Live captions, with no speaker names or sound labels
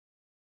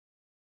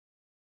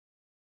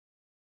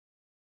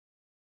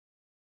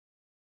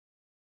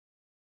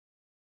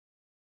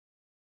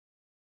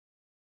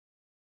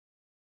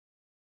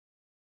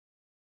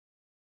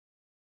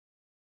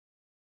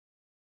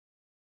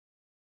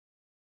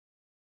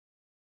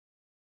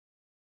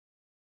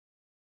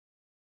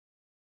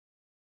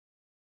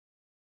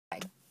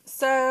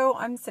So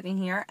I'm sitting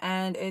here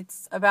and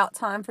it's about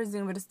time for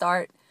Zumba to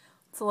start.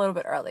 It's a little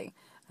bit early.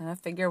 And I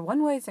figure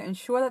one way to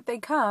ensure that they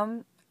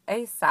come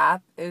ASAP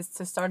is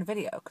to start a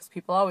video because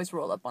people always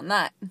roll up on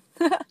that.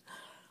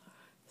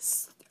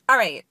 All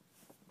right.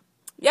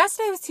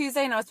 Yesterday was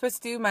Tuesday and I was supposed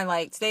to do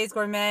my today's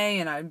gourmet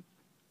and I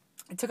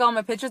took all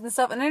my pictures and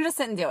stuff and I just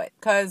didn't do it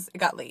because it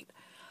got late.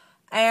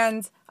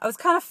 And I was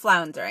kind of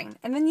floundering.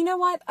 And then you know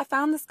what? I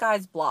found this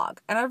guy's blog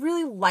and I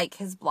really like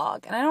his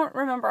blog and I don't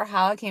remember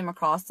how I came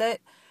across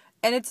it.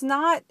 And it's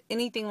not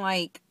anything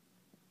like,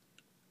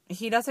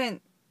 he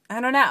doesn't,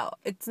 I don't know.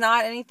 It's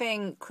not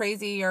anything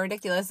crazy or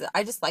ridiculous.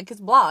 I just like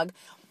his blog.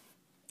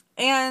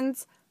 And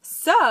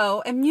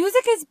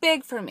music is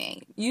big for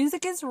me.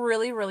 Music is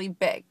really, really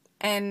big.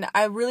 And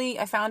I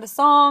found a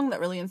song that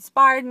really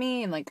inspired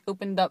me and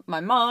opened up my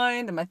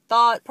mind and my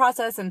thought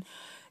process. And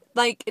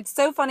it's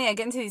so funny. I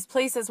get into these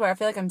places where I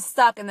feel like I'm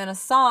stuck and then a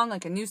song,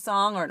 like a new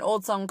song or an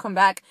old song will come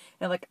back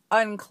and it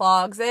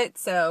unclogs it.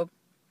 So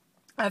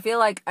I feel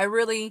like I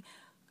really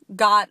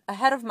got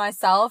ahead of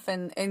myself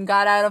and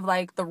got out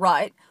of the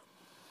rut.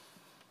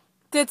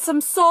 Did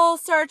some soul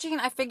searching.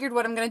 I figured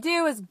what I'm going to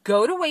do is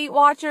go to Weight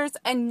Watchers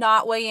and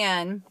not weigh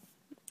in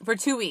for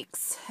 2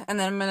 weeks. And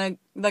then I'm going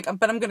to,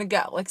 but I'm going to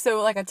go. I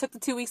took the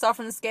 2 weeks off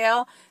from the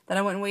scale, then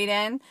I went and weighed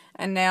in,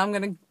 and now I'm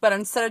going to, but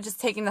instead of just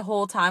taking the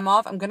whole time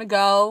off, I'm going to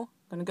go,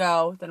 then I'm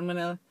going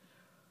to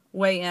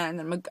weigh in,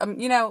 then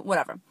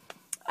whatever.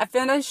 I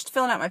finished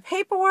filling out my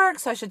paperwork,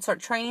 so I should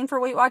start training for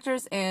Weight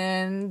Watchers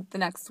in the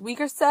next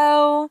week or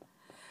so.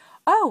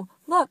 Oh,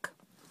 look.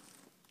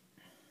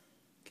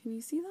 Can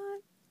you see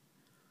that?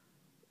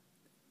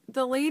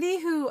 The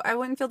lady who I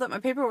went and filled out my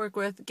paperwork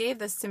with gave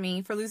this to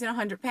me for losing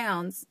 100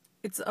 pounds.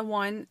 It's a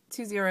 1,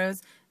 2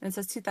 zeros, and it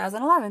says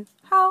 2011.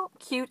 How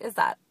cute is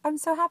that? I'm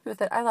so happy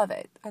with it. I love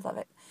it. I love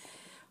it.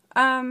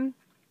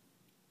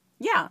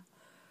 Yeah.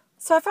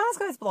 So I found this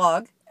guy's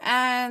blog,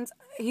 and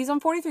he's on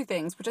 43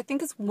 Things, which I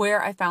think is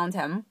where I found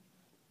him.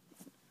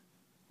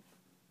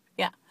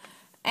 Yeah.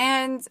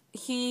 And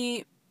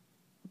he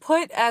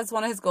put as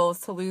one of his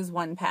goals to lose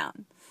 1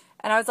 pound.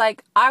 And I was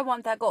like, I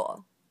want that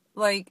goal.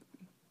 I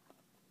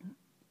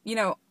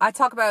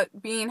talk about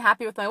being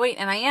happy with my weight,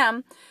 and I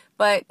am,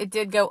 but it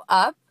did go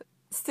up,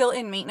 still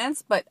in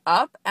maintenance, but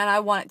up, and I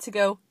want it to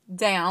go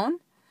down.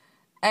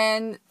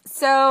 And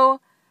so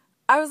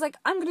I was like,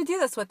 I'm going to do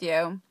this with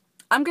you.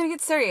 I'm going to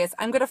get serious.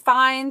 I'm going to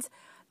find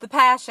the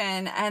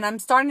passion, and I'm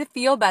starting to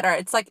feel better.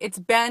 It's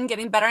been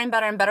getting better and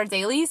better and better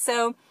daily,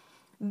 so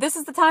this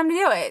is the time to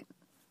do it.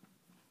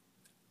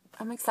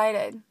 I'm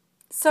excited.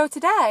 So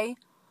today,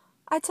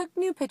 I took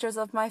new pictures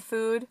of my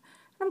food,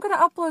 and I'm going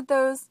to upload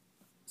those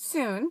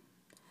soon.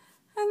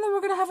 And then we're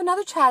going to have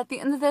another chat at the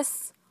end of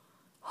this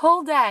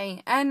whole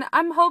day. And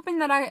I'm hoping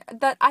that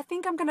I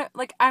think I'm going to,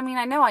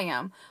 I know I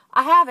am.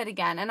 I have it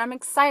again, and I'm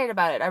excited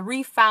about it. I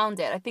refound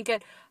it.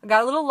 I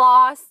got a little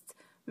lost.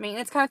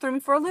 Maintenance kind of threw me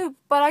for a loop,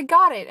 but I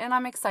got it, and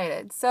I'm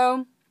excited.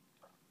 So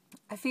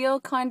I feel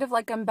kind of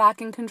like I'm back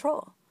in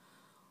control.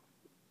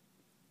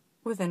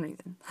 Within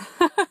reason.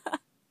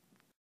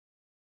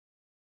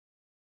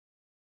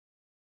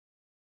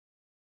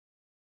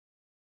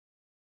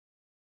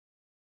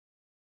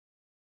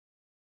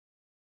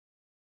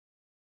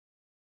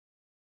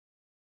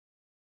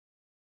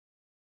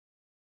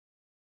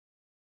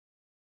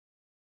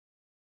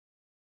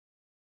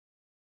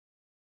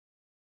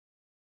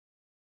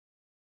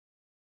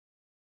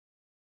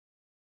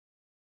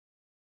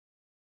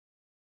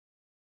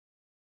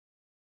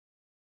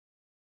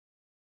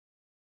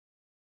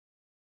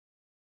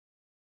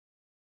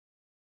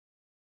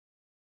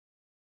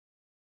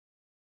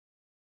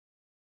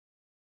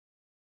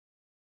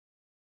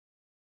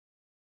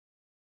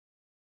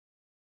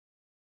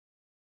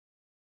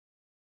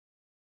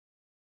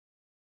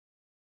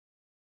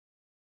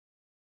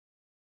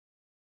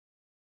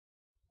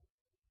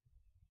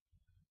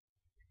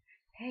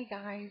 Hey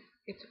guys,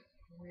 it's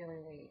really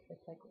late.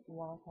 It's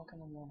 1 o'clock in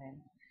the morning.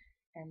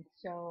 And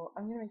so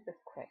I'm gonna make this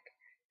quick.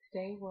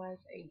 Today was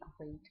a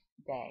great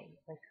day.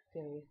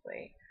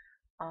 Seriously.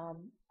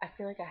 I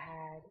feel like I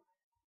had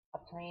a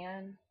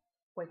plan,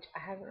 which I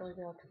haven't really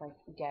been able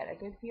to get a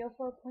good feel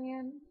for a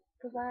plan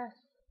for the last,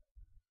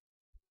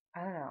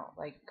 I don't know,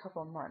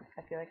 couple of months.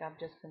 I feel like I've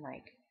just been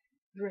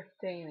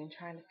drifting and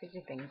trying to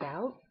figure things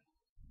out.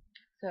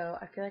 So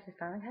I feel like I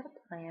finally had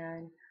a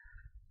plan.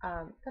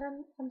 That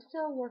I'm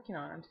still working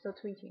on. I'm still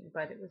tweaking,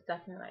 but it was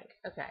definitely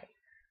okay,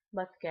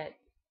 let's get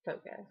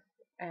focused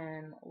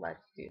and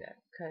let's do this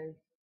because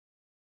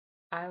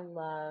I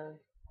love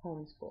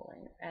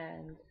homeschooling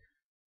and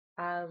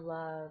I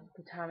love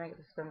the time I get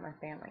to spend with my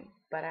family.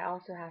 But I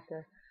also have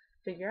to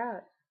figure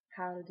out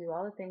how to do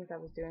all the things I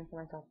was doing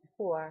for myself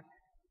before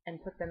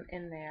and put them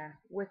in there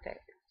with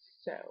it.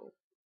 So,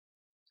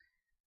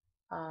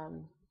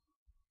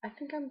 I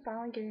think I'm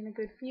finally getting a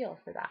good feel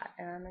for that,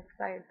 and I'm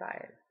excited by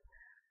it.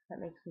 That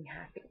makes me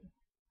happy.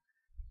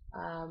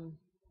 Um,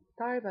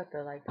 Sorry about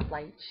the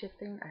light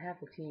shifting. I have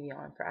the TV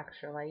on for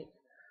extra light,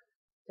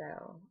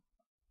 so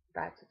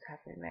that's what's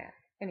happening there.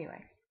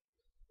 Anyway,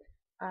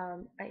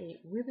 I ate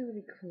really,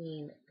 really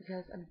clean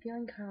because I'm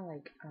feeling kind of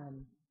like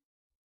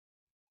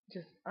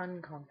just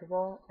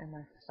uncomfortable in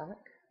my stomach.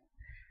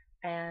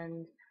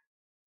 And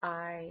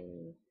I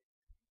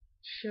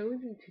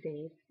showed you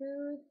today's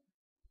food,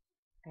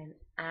 and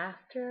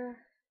after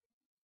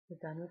we're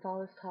done with all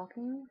this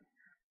talking,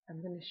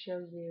 I'm going to show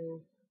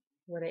you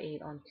what I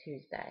ate on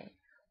Tuesday,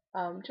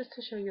 just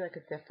to show you like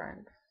a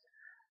difference.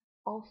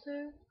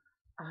 Also,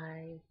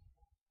 I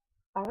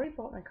already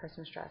bought my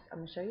Christmas dress. I'm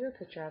going to show you a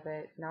picture of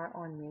it, not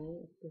on me.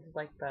 This is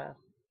like the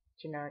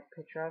generic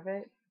picture of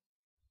it.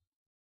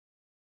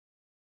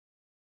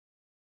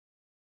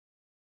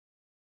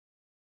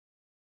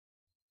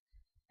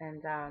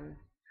 And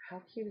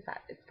how cute is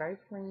that? It's very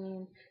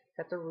plain. It's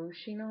got the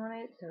ruching on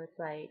it, so it's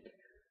like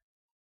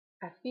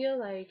I feel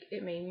like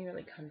it made me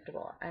really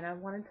comfortable. And I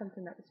wanted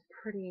something that was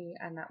pretty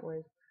and that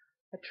was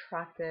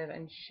attractive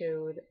and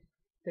showed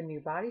the new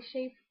body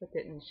shape, but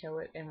didn't show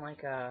it in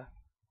like a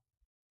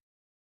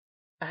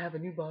I have a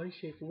new body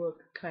shape look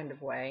kind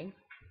of way.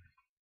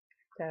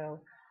 So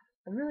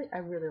I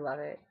really love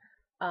it.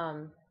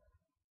 Um,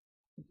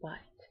 but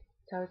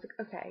so I was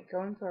like, okay,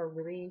 going for a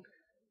really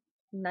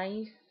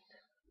nice,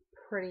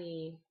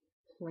 pretty,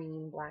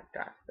 plain black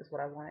dress is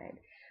what I wanted.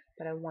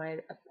 But I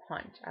wanted a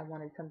punch. I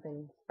wanted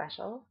something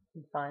special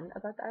and fun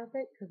about the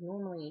outfit because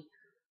normally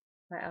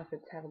my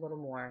outfits have a little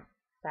more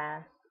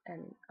sass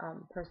and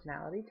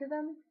personality to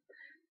them.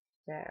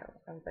 So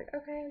I was like,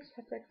 okay, I just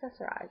have to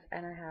accessorize.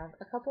 And I have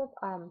a couple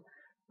of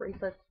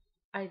bracelets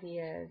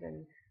ideas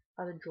and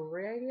other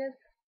jewelry ideas,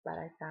 but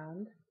I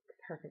found the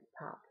perfect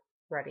top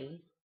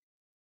ready.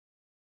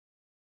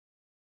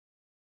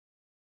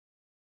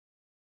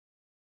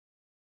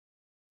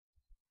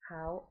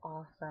 How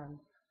awesome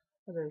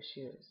are those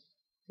shoes?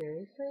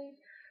 Seriously?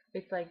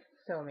 It's like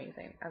so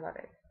amazing. I love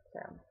it. So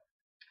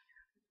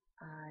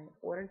I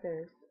ordered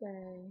those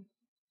today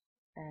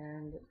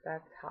and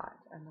that's hot.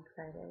 I'm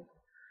excited.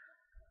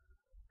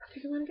 I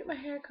think I'm gonna get my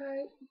hair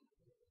cut.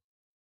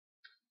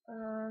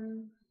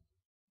 Um,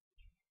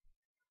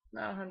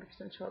 Not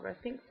 100% sure, but I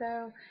think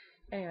so.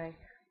 Anyway,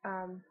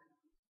 um,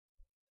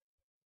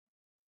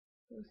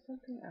 there was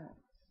something else.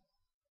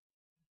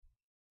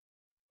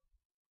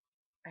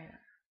 I know.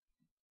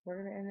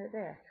 We're gonna end it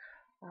there.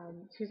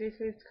 Tuesday's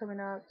food's coming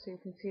up, so you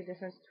can see the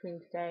difference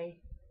between today,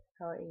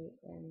 how I ate,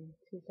 and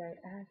Tuesday.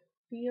 And I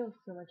feel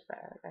so much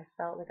better. Like I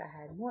felt like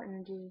I had more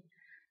energy.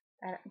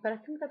 But I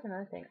think that's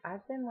another thing.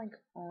 I've been like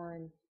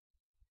on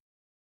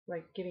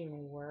like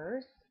getting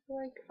worse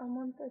for like a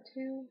month or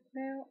two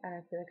now, and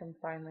I feel like I'm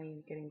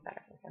finally getting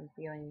better. Like I'm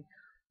feeling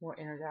more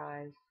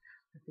energized.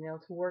 I've been able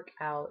to work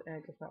out in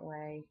a different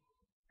way.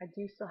 I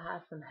do still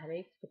have some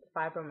headaches, but the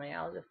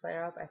fibromyalgia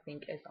flare up I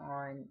think is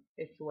on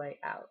its way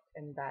out,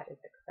 and that is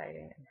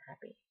exciting and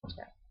happy.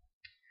 So,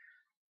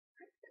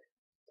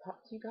 talk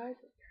to you guys